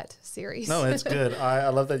introduced that series. No, it's good. I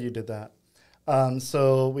love that you did that.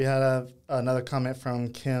 So we had another comment from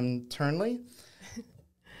Kim Turnley.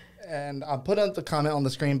 And I put up the comment on the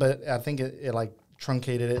screen, but I think it like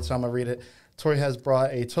truncated it, so I'm going to read it. Tory has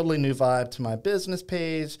brought a totally new vibe to my business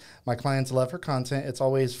page. My clients love her content. It's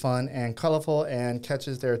always fun and colorful and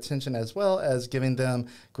catches their attention, as well as giving them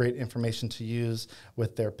great information to use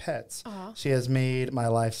with their pets. Aww. She has made my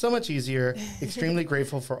life so much easier. Extremely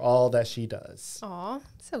grateful for all that she does. Aw,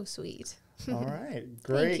 so sweet. All right.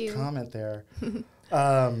 Great comment there.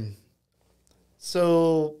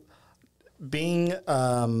 So being,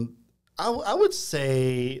 I would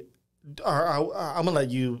say, or I'm going to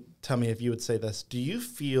let you tell me if you would say this. Do you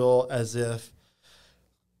feel as if,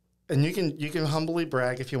 and you can humbly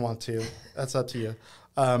brag if you want to, that's up to you.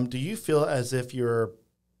 Do you feel as if you're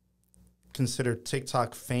considered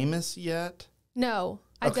TikTok famous yet? No,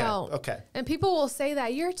 I don't. Okay. And people will say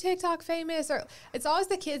that you're TikTok famous, or it's always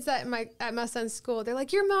the kids that at my son's school. They're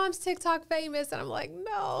like, your mom's TikTok famous. And I'm like,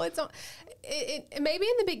 no, it's not. It maybe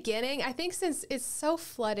in the beginning, I think since it's so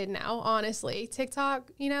flooded now, honestly, TikTok,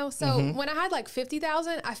 you know, so when I had like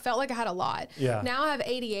 50,000, I felt like I had a lot. Yeah. Now I have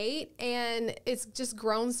 88, and it's just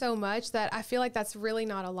grown so much that I feel like that's really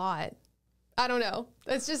not a lot. I don't know.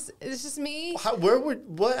 It's just me. At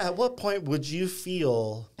what point would you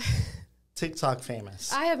feel TikTok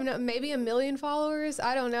famous? I have maybe 1 million followers.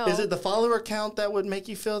 I don't know. Is it the follower count that would make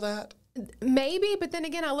you feel that? Maybe, but then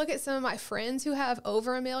again, I look at some of my friends who have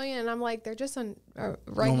over 1 million, and I'm like, they're just a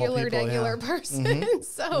regular person.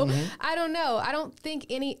 So I don't know. I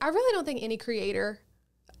really don't think any creator,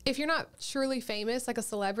 if you're not truly famous, like a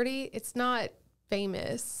celebrity, it's not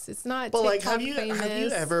famous. It's not. But TikTok like, have you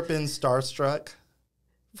ever been starstruck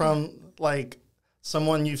from like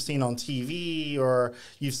someone you've seen on TV, or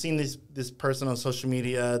you've seen this person on social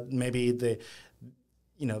media? Maybe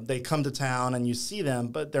they come to town and you see them,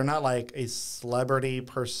 but they're not like a celebrity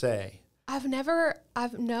per se. I have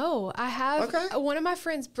one of my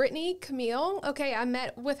friends, Brittany Camille. Okay, I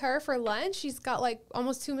met with her for lunch. She's got like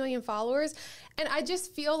almost 2 million followers. And I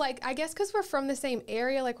just feel like, I guess because we're from the same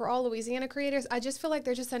area, like we're all Louisiana creators, I just feel like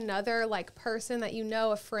they're just another like person that you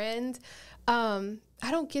know, a friend. I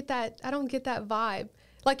don't get that vibe.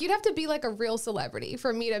 Like, you'd have to be like a real celebrity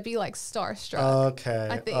for me to be like starstruck. Okay.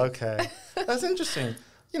 I think. Okay. That's interesting.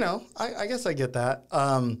 You know, I guess I get that.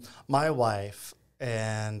 My wife,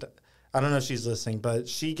 and I don't know if she's listening, but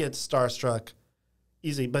she gets starstruck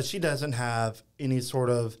easy, but she doesn't have any sort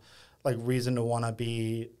of like reason to want to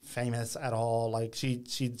be famous at all. Like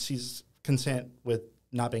she's content with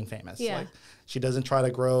not being famous. Yeah. Like, she doesn't try to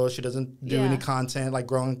grow. She doesn't do any content, like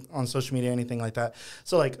growing on social media or anything like that.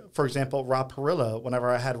 So, like, for example, Rob Perillo, whenever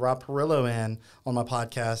I had Rob Perillo in on my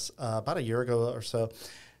podcast about a year ago or so,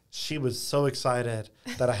 she was so excited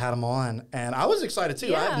that I had him on. And I was excited, too.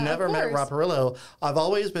 Yeah, I've never met Rob Perillo. I've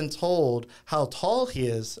always been told how tall he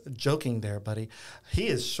is. Joking there, buddy. He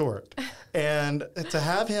is short. And to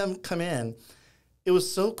have him come in, it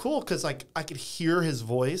was so cool because, like, I could hear his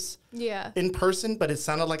voice in person, but it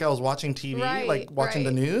sounded like I was watching TV, like watching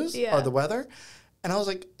the news or the weather. And I was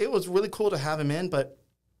like, it was really cool to have him in, but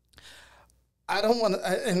I don't want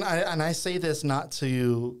to, and I say this not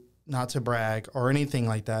to brag or anything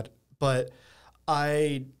like that, but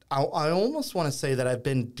I almost want to say that I've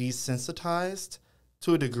been desensitized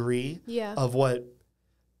to a degree of what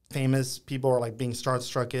famous people or like being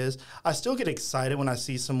starstruck is. I still get excited when I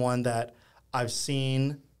see someone that I've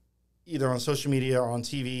seen either on social media or on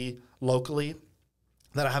TV locally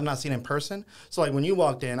that I have not seen in person. So like when you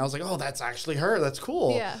walked in, I was like, oh, that's actually her. That's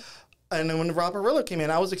cool. Yeah. And then when Rob Perillo came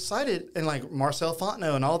in, I was excited. And like Marcel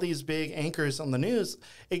Fontenot and all these big anchors on the news,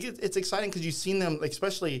 it's exciting because you've seen them,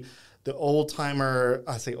 especially the old-timer,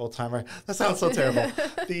 I say old-timer, that sounds so terrible.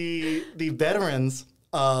 The veterans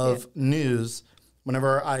of news,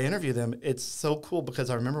 whenever I interview them, it's so cool because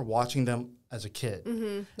I remember watching them as a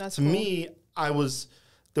kid. That's to cool. me,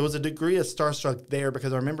 there was a degree of starstruck there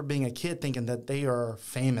because I remember being a kid thinking that they are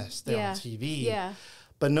famous. They're on TV. Yeah.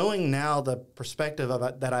 But knowing now the perspective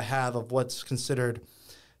that I have of what's considered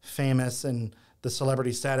famous and the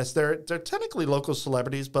celebrity status, they're technically local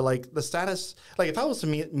celebrities, but like the status, like if I was to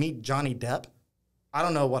meet Johnny Depp, I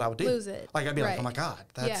don't know what I would do. Lose it. Like I'd be like, oh my God,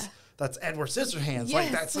 that's Edward Scissorhands. Yes.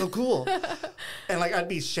 Like that's so cool. And like I'd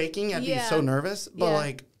be shaking, I'd be so nervous. But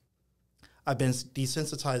like I've been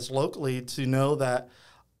desensitized locally to know that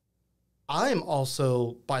I'm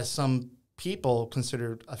also by some people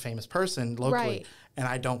considered a famous person locally. Right. and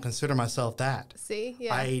I don't consider myself that. See,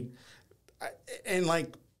 yeah, and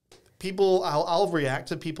like people, I'll react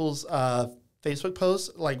to people's Facebook posts,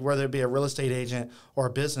 like whether it be a real estate agent or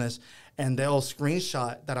a business, and they'll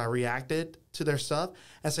screenshot that I reacted to their stuff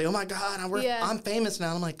and say, "Oh my God, I'm famous now."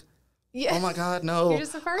 And I'm like, "Oh my God, no! You're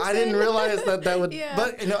just a person. I didn't realize that would." Yeah.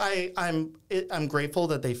 But you know, I'm grateful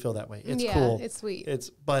that they feel that way. It's cool. It's sweet.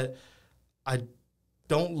 But I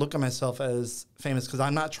don't look at myself as famous because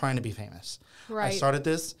I'm not trying to be famous. Right. I started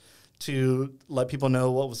this to let people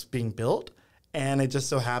know what was being built, and it just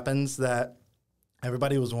so happens that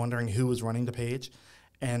everybody was wondering who was running the page.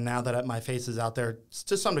 And now that my face is out there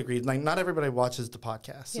to some degree, like not everybody watches the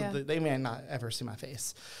podcast. So they may not ever see my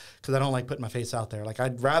face because I don't like putting my face out there. Like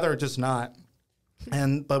I'd rather just not.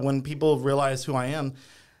 But when people realize who I am,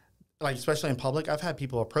 like especially in public, I've had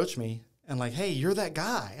people approach me and like, "Hey, you're that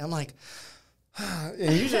guy." I'm like,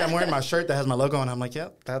 and usually I'm wearing my shirt that has my logo, and I'm like,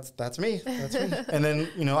 "Yep, that's me. That's me." And then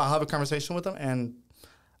I'll have a conversation with them, and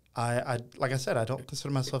I like I said, I don't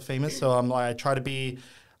consider myself famous, so I'm like I try to be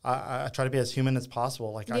as human as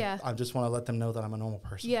possible. Like I just want to let them know that I'm a normal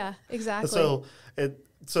person. Yeah, exactly.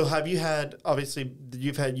 So have you had, obviously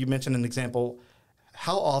you mentioned an example.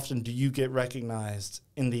 How often do you get recognized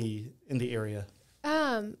in the area?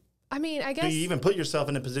 I mean, I guess. Do you even put yourself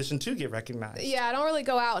in a position to get recognized? Yeah, I don't really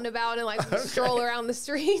go out and about and like stroll around the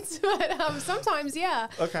streets, but sometimes, yeah.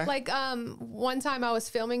 Okay. Like one time I was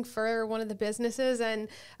filming for one of the businesses, and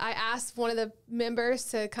I asked one of the members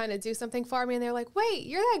to kind of do something for me, and they're like, "Wait,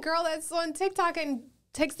 you're that girl that's on TikTok and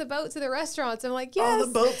takes the boat to the restaurants." I'm like, "Yes." Oh,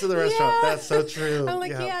 the boat to the restaurant. Yeah. That's so true. I'm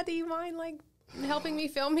like, "Yeah, do you mind like helping me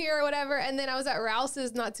film here or whatever?" And then I was at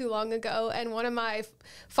Rouse's not too long ago, and one of my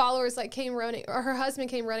followers like came running, or her husband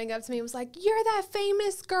came running up to me and was like, "You're that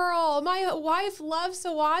famous girl. My wife loves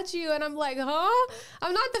to watch you." And I'm like, "Huh?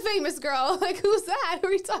 I'm not the famous girl. Like, who's that? Who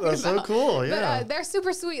are you talking about?" That's so cool. Yeah. But they're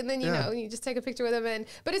super sweet. And then, you just take a picture with them.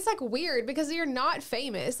 But it's like weird because you're not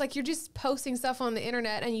famous. Like you're just posting stuff on the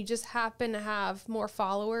internet and you just happen to have more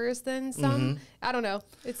followers than some. Mm-hmm. I don't know.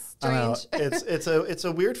 It's strange. It's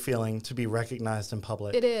a weird feeling to be recognized in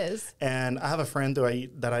public. It is. And I have a friend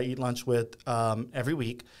that I eat lunch with every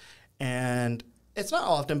week, and it's not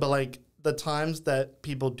often, but like the times that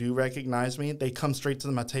people do recognize me, they come straight to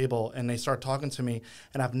my table and they start talking to me,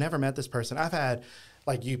 and I've never met this person. I've had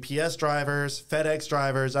like UPS drivers, FedEx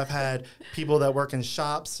drivers. I've had people that work in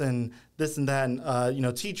shops and this and that.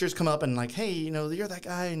 And, teachers come up and like, "Hey, you're that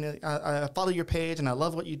guy, and I follow your page and I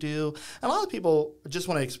love what you do." And a lot of people just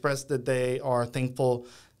want to express that they are thankful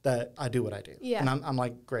that I do what I do. Yeah. And I'm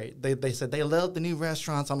like, great. They said they love the new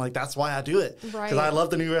restaurants. I'm like, that's why I do it. Right. Because I love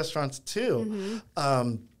the new restaurants too.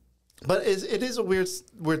 Mm-hmm. But it is a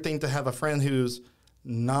weird thing to have a friend who's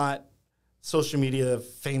not social media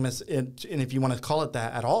famous, and if you want to call it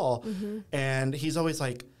that at all. Mm-hmm. And he's always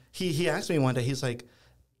like, he asked me one day, he's like,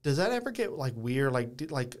 "Does that ever get like weird?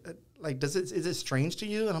 Is it strange to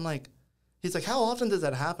you?" And I'm like, he's like, "How often does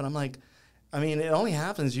that happen?" I'm like, I mean, it only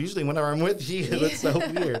happens usually whenever I'm with you. It's so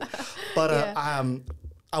weird. But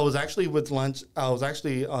I was actually with lunch. I was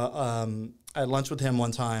actually at lunch with him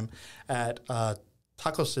one time at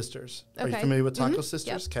Taco Sisters. Okay. Are you familiar with Taco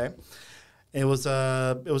Sisters? Yep. Okay. It was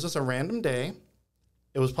just a random day.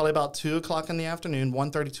 It was probably about 2 o'clock in the afternoon,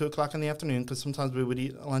 1:30, 2 o'clock in the afternoon, because sometimes we would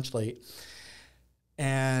eat lunch late.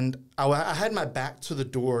 And I had my back to the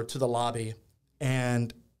door, to the lobby,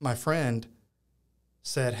 and my friend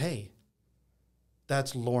said, "Hey,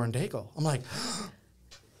 that's Lauren Daigle." I'm like,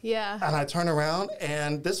 yeah. And I turn around,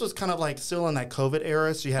 and this was kind of like still in that COVID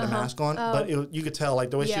era, so you had a mask on, but you could tell like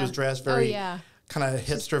the way she was dressed, very kind of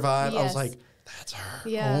hipster vibe. Yes. I was like, that's her.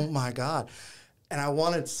 Yeah. Oh my God. And I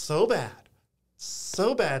wanted so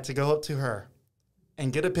bad to go up to her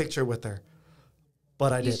and get a picture with her.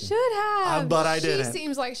 But I didn't. You should have. But I didn't. She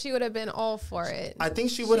seems like she would have been all for it. I think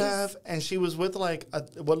she would have, and she was with like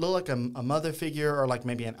what looked like a mother figure or like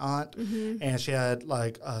maybe an aunt, and she had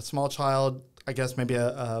like a small child, I guess maybe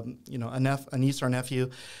a niece or a nephew,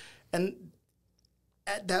 and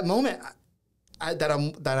at that moment, I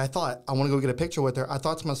thought I want to go get a picture with her. I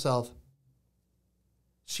thought to myself,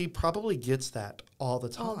 she probably gets that all the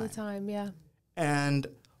time. All the time, yeah. And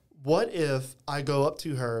what if I go up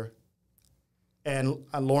to her? And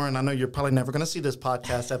Lauren, I know you're probably never going to see this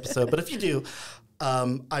podcast episode, but if you do,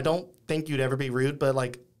 I don't think you'd ever be rude. But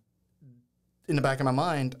like in the back of my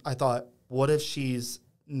mind, I thought, what if she's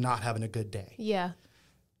not having a good day? Yeah.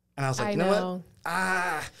 And I was like, you know what?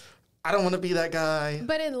 I don't want to be that guy.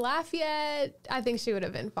 But in Lafayette, I think she would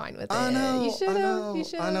have been fine with it. I know. You should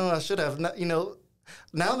have. I know. I should have.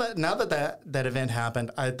 Now that event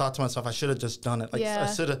happened, I thought to myself, I should have just done it. Like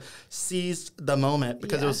I should have seized the moment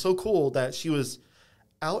because it was so cool that she was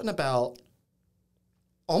out and about,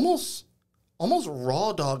 almost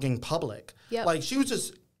raw dogging public. Yep. Like she was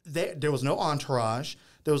just there. There was no entourage.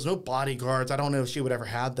 There was no bodyguards. I don't know if she would ever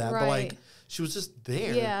have that, but like she was just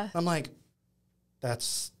there. Yeah. I'm like,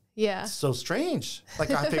 that's so strange.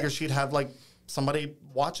 Like I figured she'd have like somebody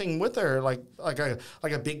watching with her, like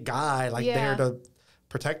a big guy there to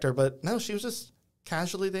protect her. But no, she was just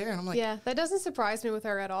casually there, and I'm like, yeah, that doesn't surprise me with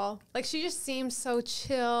her at all. Like she just seems so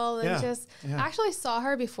chill and I actually saw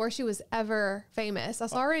her before she was ever famous. I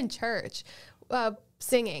saw her in church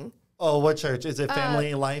singing. Oh, what church? Is it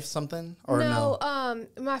Family Life something? Or no?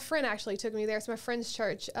 My friend actually took me there. It's my friend's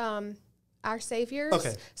church, Our Savior's.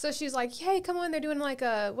 Okay. So she's like, hey, come on, they're doing like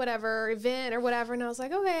a whatever event or whatever. And I was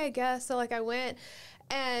like, okay, I guess. So like I went,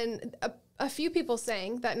 and a few people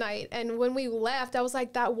sang that night. And when we left, I was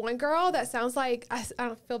like, that one girl that sounds like, I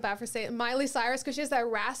don't feel bad for saying it, Miley Cyrus, because she has that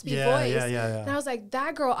raspy voice. Yeah. And I was like,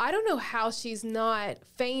 that girl, I don't know how she's not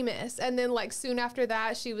famous. And then like soon after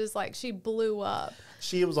that, she was like, she blew up.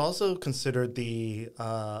 She was also considered the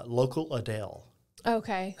local Adele.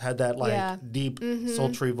 Okay. Had that deep,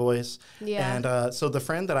 sultry voice. Yeah. And so the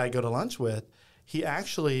friend that I go to lunch with, he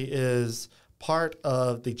actually is part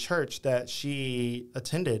of the church that she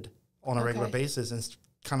attended on a regular basis and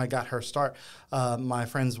kind of got her start. My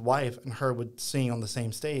friend's wife and her would sing on the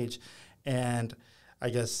same stage. And I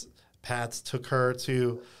guess Pats took her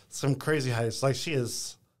to some crazy heights. Like she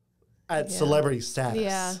is at celebrity status.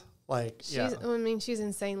 Yeah. Like, I mean, she's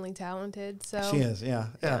insanely talented. So she is, yeah.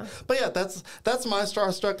 But yeah, that's my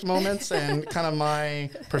starstruck moments and kind of my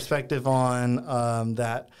perspective on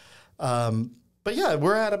that. But yeah,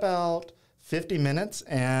 we're at about 50 minutes,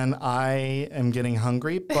 and I am getting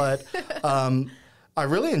hungry. But I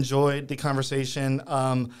really enjoyed the conversation.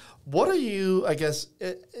 What are you, I guess,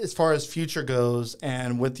 as far as future goes,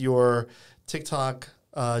 and with your TikTok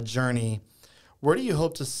journey, where do you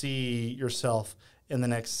hope to see yourself in the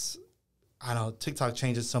next, I don't know, TikTok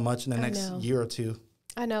changes so much in the next year or two?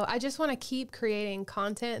 I know. I just want to keep creating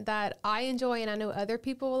content that I enjoy and I know other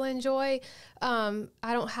people will enjoy. I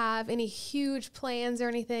don't have any huge plans or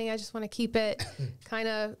anything. I just want to keep it kind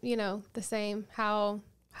of, the same, how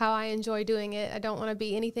I enjoy doing it. I don't want to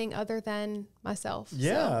be anything other than myself.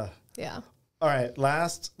 Yeah. So, yeah. All right.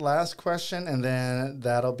 Last question, and then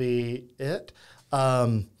that'll be it.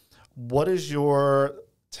 What is your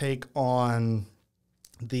take on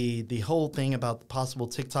the whole thing about the possible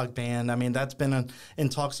TikTok ban? I mean, that's been in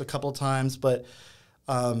talks a couple of times, but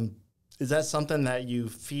is that something that you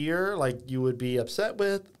fear, like you would be upset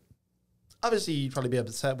with? Obviously, you'd probably be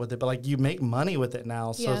upset with it, but like you make money with it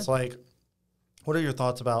now. So it's like, what are your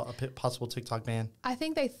thoughts about a possible TikTok ban? I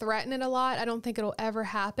think they threaten it a lot. I don't think it'll ever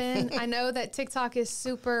happen. I know that TikTok is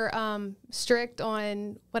super strict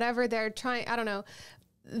on whatever they're trying. I don't know.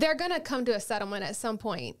 They're going to come to a settlement at some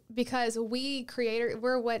point because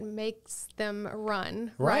we're what makes them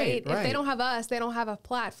run, right? If they don't have us, they don't have a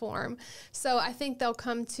platform. So I think they'll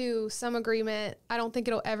come to some agreement. I don't think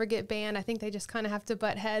it'll ever get banned. I think they just kind of have to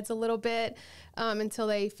butt heads a little bit until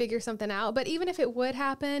they figure something out. But even if it would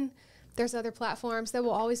happen, there's other platforms. There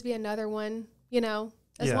will always be another one,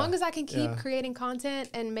 As long as I can keep creating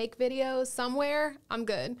content and make videos somewhere, I'm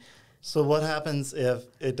good. So what happens if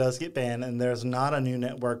it does get banned and there's not a new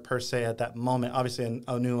network per se at that moment? Obviously,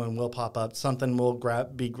 a new one will pop up. Something will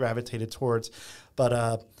be gravitated towards.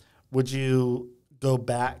 But would you go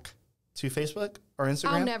back to Facebook or Instagram?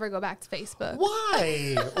 I'll never go back to Facebook.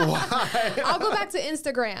 Why? Why? I'll go back to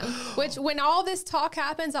Instagram, which when all this talk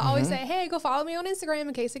happens, I always say, hey, go follow me on Instagram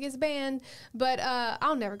in case it gets banned. But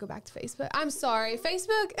I'll never go back to Facebook. I'm sorry.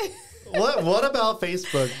 Facebook. What about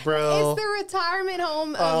Facebook, bro? It's the retirement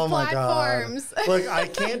home of platforms. My God. Look, I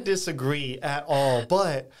can't disagree at all,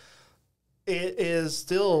 but it is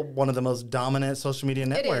still one of the most dominant social media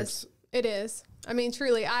networks. It is. I mean,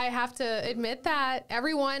 truly, I have to admit that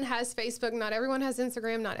everyone has Facebook. Not everyone has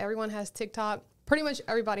Instagram. Not everyone has TikTok. Pretty much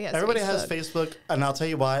everybody has Everybody Facebook. has Facebook, and I'll tell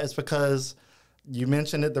you why. It's because you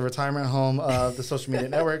mentioned it, the retirement home of the social media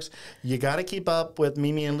networks. You got to keep up with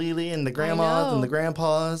Mimi and Lily and the grandmas and the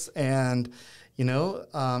grandpas, and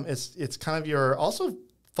it's kind of your also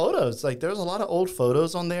photos. Like there's a lot of old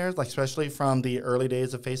photos on there, like especially from the early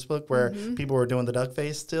days of Facebook where people were doing the duck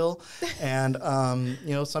face still. And,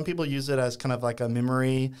 some people use it as kind of like a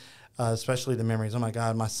memory, especially the memories. Oh my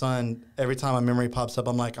God, my son, every time a memory pops up,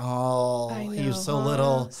 I'm like, he was so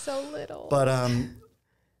little. So little. But,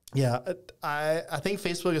 I think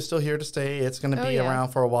Facebook is still here to stay. It's going to be around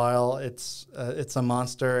for a while. It's a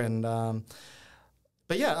monster. And,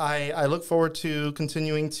 But yeah, I look forward to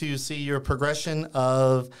continuing to see your progression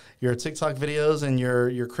of your TikTok videos and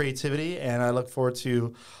your creativity, and I look forward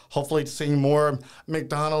to hopefully seeing more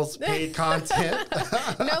McDonald's paid content.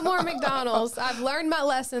 No more McDonald's. I've learned my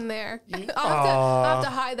lesson there. I'll have to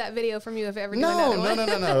hide that video from you if ever do another one.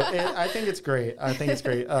 No. I think it's great.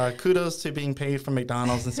 Kudos to being paid from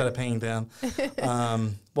McDonald's instead of paying them.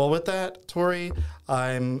 Well, with that, Tory,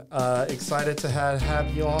 I'm excited to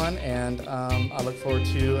have you on, and I look forward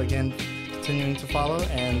to, again, continuing to follow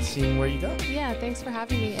and seeing where you go. Yeah, thanks for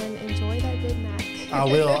having me, and enjoy that Big Mac. I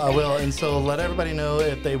will. And so let everybody know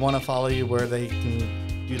if they want to follow you, where they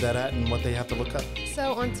can do that at and what they have to look up.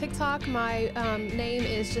 So on TikTok, my name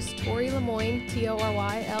is just Tory Lemoine,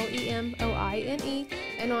 ToryLemoine.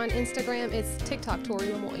 And on Instagram, it's TikTok Tory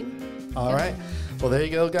Lemoine. All right. Well, there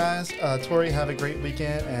you go, guys. Tory, have a great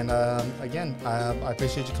weekend. And again, I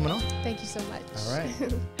appreciate you coming on. Thank you so much. All right.